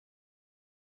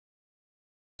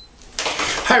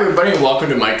Hi everybody and welcome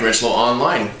to Nierychlo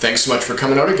Online. Thanks so much for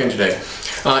coming out again today.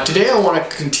 Today I want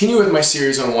to continue with my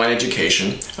series on wine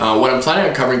education. What I'm planning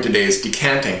on covering today is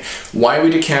decanting. Why we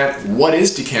decant, what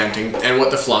is decanting, and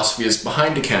what the philosophy is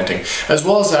behind decanting. As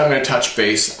well as that, I'm going to touch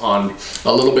base on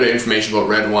a little bit of information about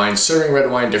red wine, serving red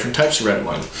wine, different types of red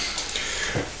wine.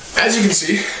 As you can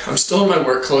see, I'm still in my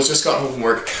work clothes, just got home from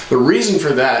work. The reason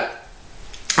for that,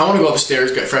 I want to go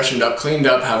upstairs, get freshened up, cleaned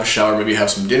up, have a shower, maybe have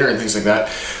some dinner and things like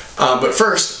that. But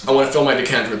first, I want to fill my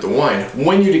decanter with the wine.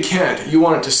 When you decant, you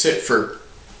want it to sit for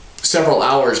several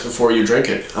hours before you drink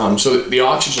it. So that the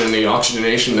oxygen and the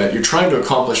oxygenation that you're trying to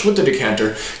accomplish with the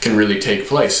decanter can really take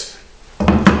place.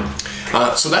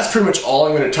 So that's pretty much all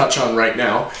I'm going to touch on right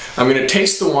now. I'm going to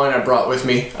taste the wine I brought with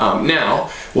me now.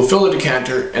 We'll fill the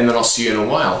decanter and then I'll see you in a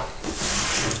while.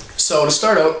 So to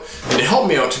start out, and to help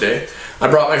me out today, I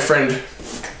brought my friend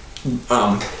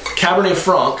Cabernet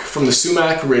Franc from the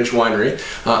Sumac Ridge Winery,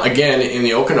 again in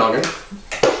the Okanagan.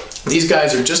 These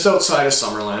guys are just outside of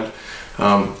Summerland.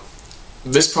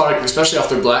 This product, especially off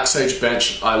their Black Sage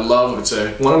bench, I love. It's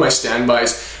one of my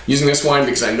standbys, using this wine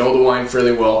because I know the wine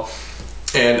fairly well,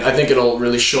 and I think it'll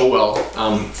really show well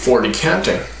for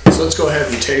decanting. So let's go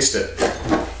ahead and taste it.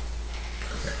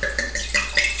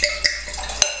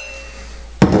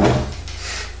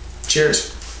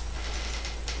 Cheers.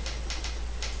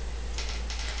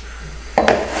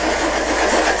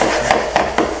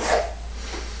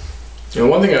 You know,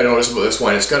 one thing I noticed about this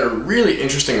wine, it's got a really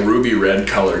interesting ruby red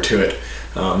color to it.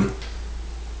 And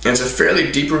it's a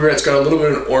fairly deep ruby red. It's got a little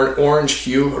bit of an orange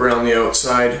hue around the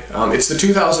outside. It's the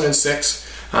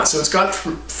 2006, so it's got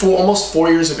almost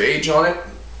 4 years of age on it.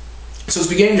 So it's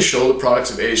beginning to show the products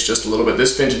of age just a little bit.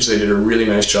 This vintage, they did a really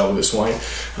nice job with this wine.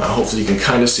 Hopefully you can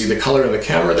kind of see the color in the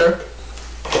camera there.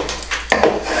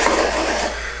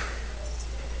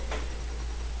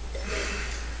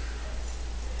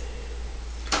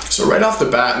 So right off the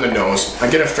bat in the nose,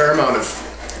 I get a fair amount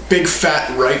of big,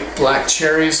 fat, ripe black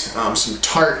cherries, some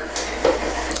tart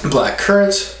black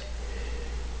currants.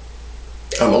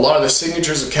 A lot of the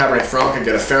signatures of Cabernet Franc. I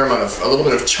get a fair amount of, a little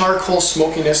bit of charcoal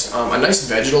smokiness, a nice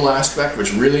vegetal aspect,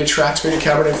 which really attracts me to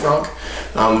Cabernet Franc.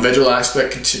 The vegetal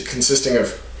aspect consisting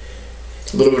of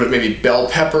a little bit of maybe bell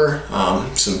pepper,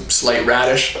 some slight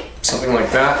radish, something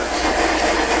like that,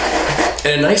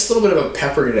 and a nice little bit of a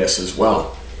pepperiness as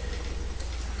well.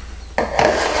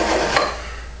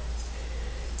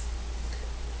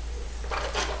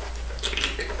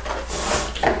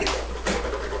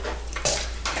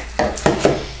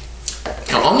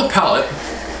 Now on the palate,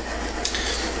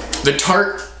 the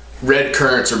tart red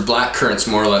currants, or black currants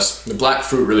more or less, the black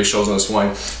fruit really shows on this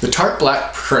wine. The tart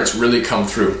black currants really come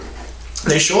through.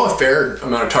 They show a fair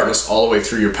amount of tartness all the way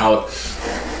through your palate.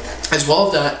 As well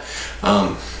as that,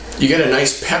 you get a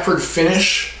nice peppered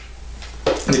finish.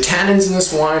 The tannins in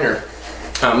this wine are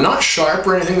not sharp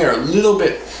or anything. They're a little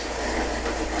bit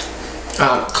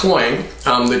cloying.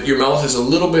 That your mouth is a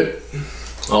little bit,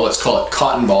 well, let's call it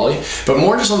cotton bally, but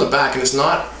more just on the back, and it's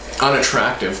not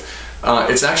unattractive.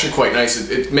 It's actually quite nice.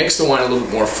 It makes the wine a little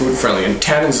bit more food friendly, and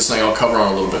tannins is something I'll cover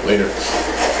on a little bit later.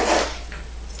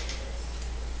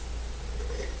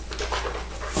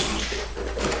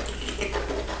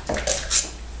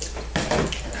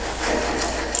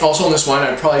 Also in this wine,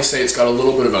 I'd probably say it's got a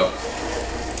little bit of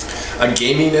a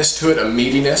gaminess to it, a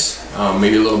meatiness,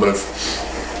 maybe a little bit of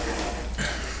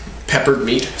peppered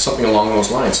meat, something along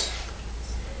those lines.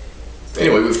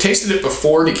 Anyway, we've tasted it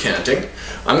before decanting.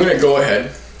 I'm going to go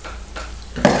ahead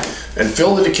and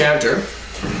fill the decanter,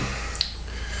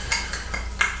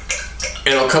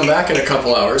 and I'll come back in a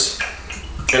couple hours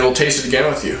and we'll taste it again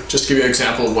with you, just to give you an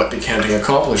example of what decanting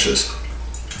accomplishes.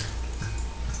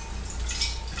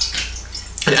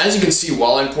 And as you can see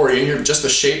while I'm pouring in here, just the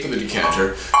shape of the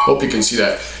decanter, hope you can see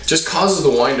that, just causes the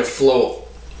wine to flow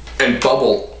and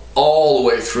bubble all the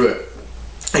way through it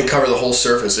and cover the whole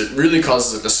surface. It really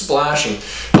causes it to splash and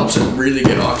helps it really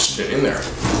get oxygen in there.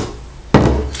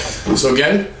 So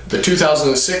again, the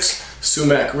 2006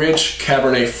 Sumac Ridge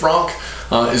Cabernet Franc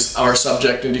is our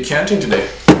subject in decanting today.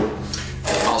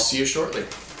 I'll see you shortly.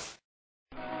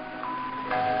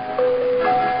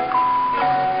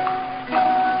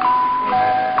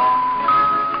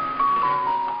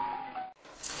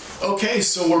 Okay,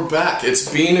 so we're back.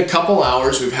 It's been a couple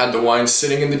hours. We've had the wine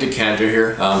sitting in the decanter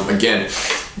here. Again,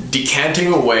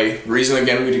 decanting away. The reason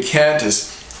again we decant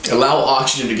is allow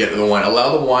oxygen to get to the wine,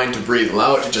 allow the wine to breathe,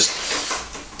 allow it to just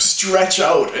stretch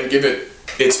out and give it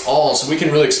its all, so we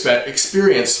can really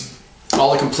experience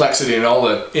all the complexity and all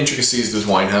the intricacies this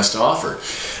wine has to offer.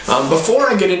 Before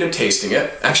I get into tasting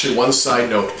it, actually one side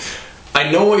note,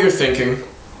 I know what you're thinking.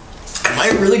 am I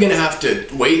really going to have to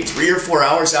wait 3 or 4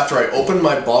 hours after I open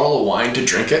my bottle of wine to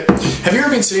drink it? Have you ever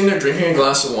been sitting there drinking a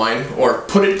glass of wine, or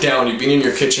put it down, you've been in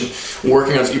your kitchen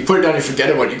working on it, you put it down, you forget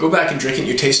about it, you go back and drink it, and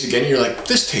you taste it again, and you're like,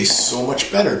 this tastes so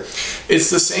much better. It's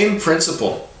the same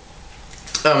principle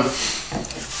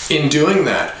in doing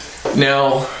that.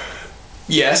 Now,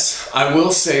 yes, I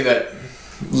will say that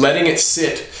letting it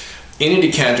sit in a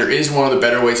decanter is one of the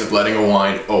better ways of letting a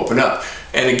wine open up.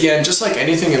 And again, just like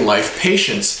anything in life,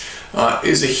 patience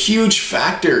is a huge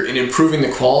factor in improving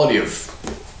the quality of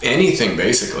anything,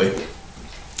 basically.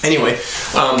 Anyway,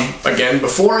 again,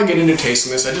 before I get into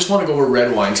tasting this, I just want to go over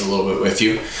red wines a little bit with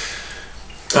you.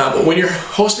 But when you're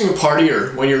hosting a party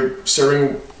or when you're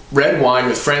serving red wine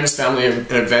with friends, family, an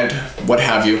event, what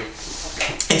have you,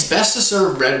 it's best to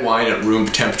serve red wine at room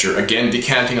temperature. Again,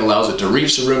 decanting allows it to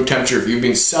reach the room temperature. If you've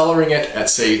been cellaring it at,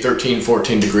 say, 13,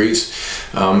 14 degrees,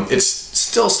 it's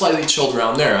still slightly chilled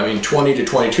around there. I mean, 20 to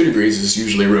 22 degrees is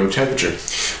usually room temperature.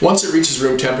 Once it reaches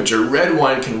room temperature, red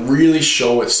wine can really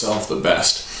show itself the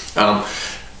best.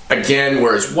 Again,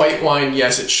 whereas white wine,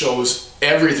 yes, it shows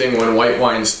everything when white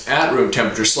wine's at room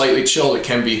temperature. Slightly chilled, it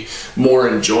can be more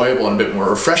enjoyable and a bit more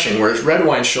refreshing, whereas red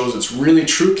wine shows its really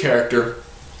true character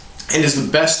and is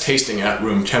the best tasting at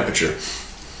room temperature.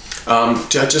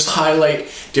 To just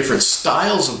highlight different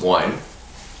styles of wine,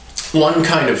 one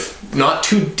kind of not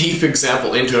too deep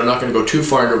example into it, I'm not going to go too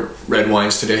far into red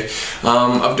wines today,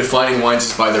 of defining wines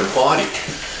is by their body.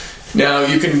 Now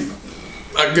you can,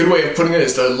 a good way of putting it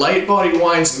is the light bodied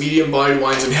wines, medium bodied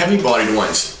wines, and heavy bodied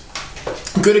wines.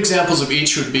 Good examples of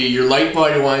each would be your light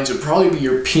bodied wines would probably be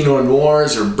your Pinot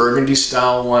Noirs or Burgundy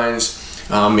style wines,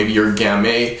 maybe your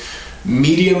Gamay.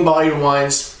 Medium bodied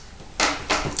wines,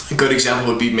 a good example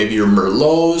would be maybe your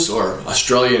Merlots or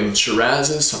Australian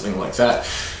Shirazes, something like that.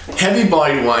 Heavy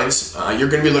bodied wines, you're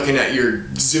going to be looking at your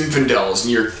Zinfandels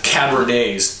and your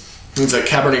Cabernets, things like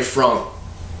Cabernet Franc,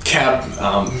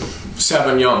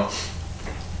 Sauvignon,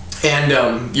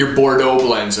 and your Bordeaux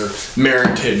blends or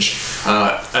Meritage,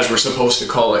 as we're supposed to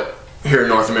call it here in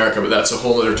North America, but that's a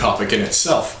whole other topic in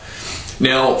itself.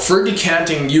 Now, for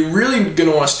decanting, you're really going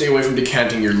to want to stay away from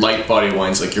decanting your light body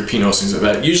wines like your Pinots, things like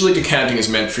that. Usually decanting is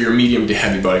meant for your medium to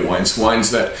heavy body wines, wines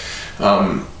that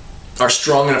are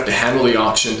strong enough to handle the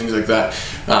oxygen, things like that.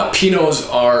 Pinots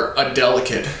are a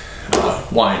delicate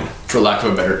wine, for lack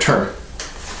of a better term.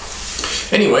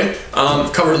 Anyway,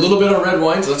 covered a little bit on red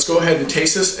wines. Let's go ahead and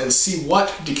taste this and see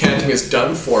what decanting has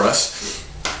done for us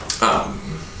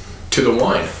to the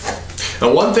wine.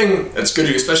 Now, one thing that's good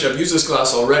to do, especially I've used this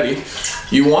glass already,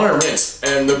 you want to rinse.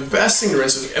 And the best thing to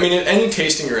rinse is, I mean, at any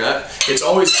tasting you're at, it's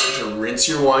always good to rinse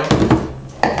your wine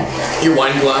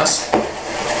glass.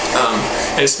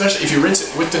 And especially if you rinse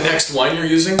it with the next wine you're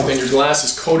using, then your glass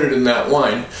is coated in that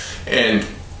wine. And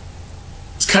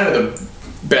it's kind of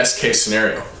the best case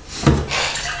scenario.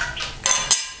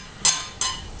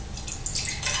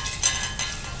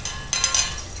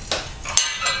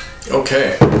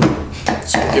 Okay.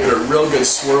 So we'll give it a real good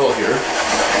swirl here,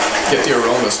 get the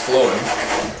aromas flowing.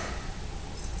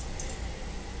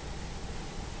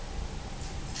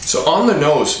 So on the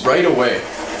nose, right away,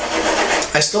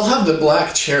 I still have the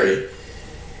black cherry,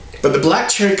 but the black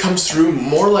cherry comes through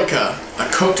more like a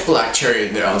cooked black cherry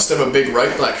now, instead of a big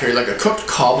ripe black cherry, like a cooked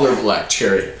cobbler black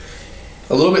cherry.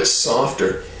 A little bit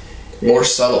softer, more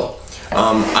subtle.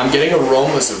 I'm getting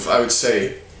aromas of, I would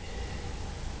say,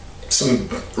 some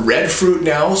red fruit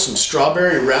now, some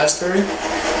strawberry, raspberry,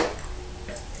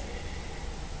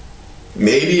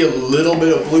 maybe a little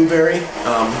bit of blueberry.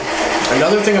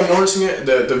 Another thing I'm noticing,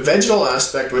 the vegetal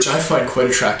aspect, which I find quite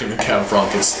attractive in Cab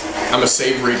Franc. I'm a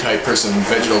savory type person, and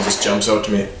vegetal just jumps out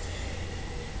to me.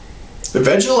 The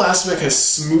vegetal aspect has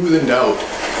smoothened out.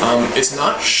 It's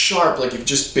not sharp like you've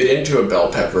just bit into a bell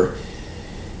pepper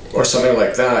or something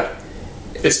like that.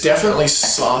 It's definitely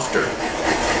softer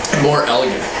and more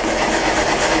elegant.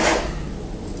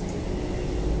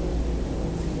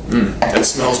 That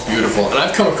smells beautiful. And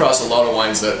I've come across a lot of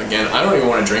wines that, again, I don't even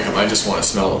want to drink them, I just want to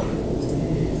smell them.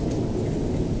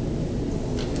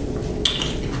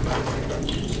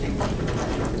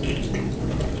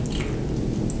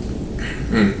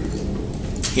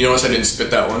 You notice I didn't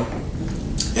spit that one?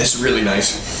 It's really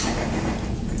nice.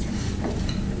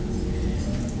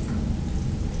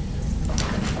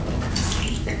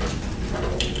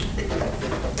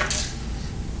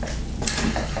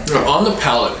 Now, on the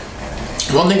palate,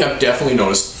 one thing I've definitely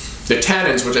noticed, the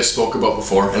tannins, which I spoke about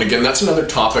before, and again, that's another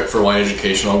topic for wine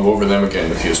education, I'll go over them again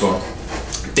with you as well.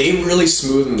 They really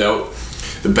smoothened out.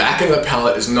 The back end of the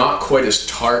palate is not quite as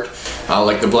tart,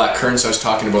 like the black currants I was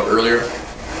talking about earlier.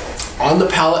 On the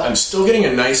palate, I'm still getting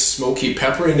a nice smoky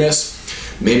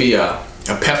pepperiness, maybe a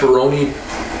a pepperoni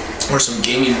or some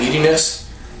gamey meatiness.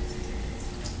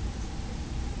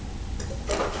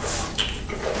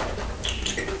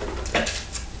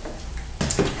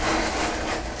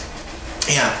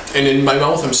 Yeah, and in my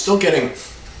mouth I'm still getting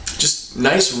just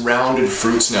nice rounded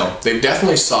fruits now. They've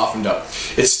definitely softened up.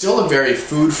 It's still a very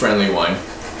food-friendly wine,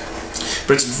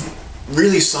 but it's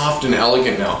really soft and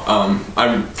elegant now.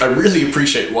 I really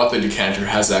appreciate what the decanter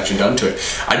has actually done to it.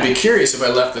 I'd be curious if I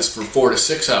left this for 4 to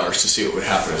 6 hours to see what would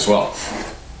happen as well.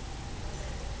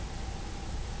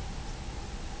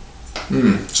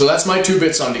 So that's my 2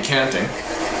 bits on decanting.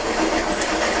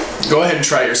 Go ahead and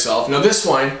try it yourself. Now this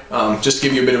wine, just to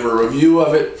give you a bit of a review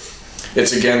of it,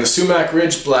 it's again the Sumac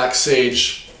Ridge Black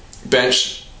Sage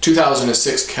Bench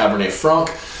 2006 Cabernet Franc.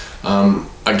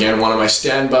 Again, one of my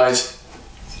standbys.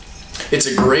 It's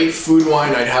a great food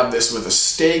wine. I'd have this with a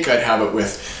steak. I'd have it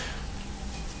with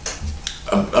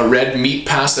a red meat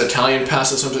pasta, Italian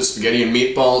pasta, sometimes spaghetti and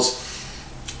meatballs,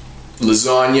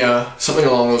 lasagna, something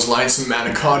along those lines, some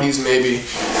manicottis maybe,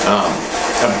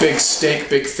 a big steak,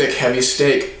 big thick heavy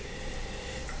steak,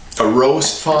 a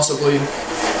roast possibly,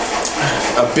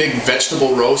 a big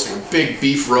vegetable roast, like a big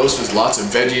beef roast with lots of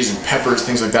veggies and peppers,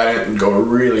 things like that in it would go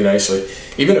really nicely.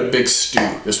 Even a big stew.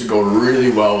 This would go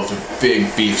really well with a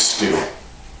big beef stew.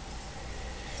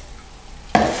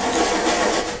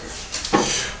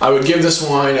 I would give this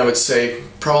wine, I would say,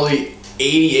 probably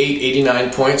 88,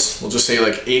 89 points. We'll just say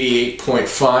like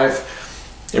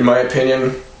 88.5 in my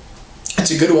opinion.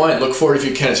 It's a good wine. Look for it if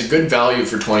you can. It's a good value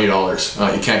for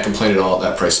 $20. You can't complain at all at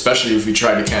that price, especially if you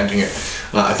try decanting it.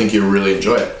 I think you'll really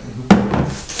enjoy it.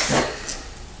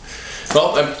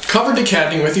 Well, I've covered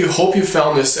decanting with you. Hope you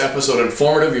found this episode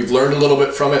informative. You've learned a little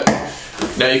bit from it.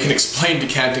 Now you can explain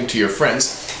decanting to your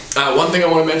friends. One thing I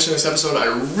want to mention in this episode, I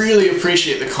really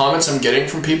appreciate the comments I'm getting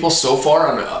from people so far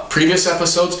on previous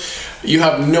episodes. You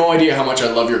have no idea how much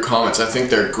I love your comments. I think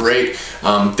they're great.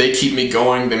 They keep me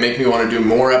going. They make me want to do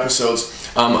more episodes.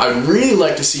 I'd really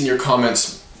like to see in your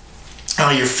comments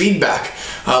your feedback.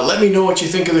 Let me know what you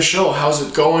think of the show. How's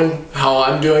it going? How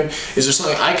I'm doing? Is there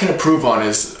something I can improve on?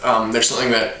 Is there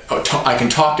something that I can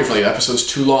talk differently? The episode's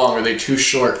too long? Are they too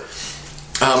short?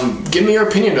 Give me your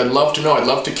opinion. I'd love to know. I'd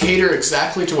love to cater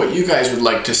exactly to what you guys would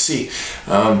like to see.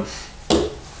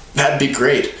 That'd be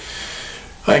great.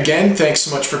 Again, thanks so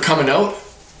much for coming out.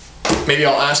 Maybe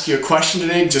I'll ask you a question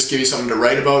today, just give you something to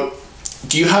write about.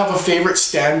 Do you have a favorite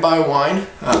standby wine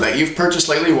that you've purchased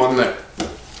lately? One that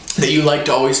you like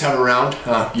to always have around?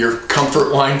 Your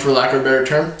comfort wine, for lack of a better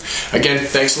term? Again,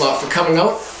 thanks a lot for coming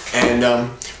out, and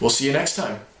we'll see you next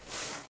time.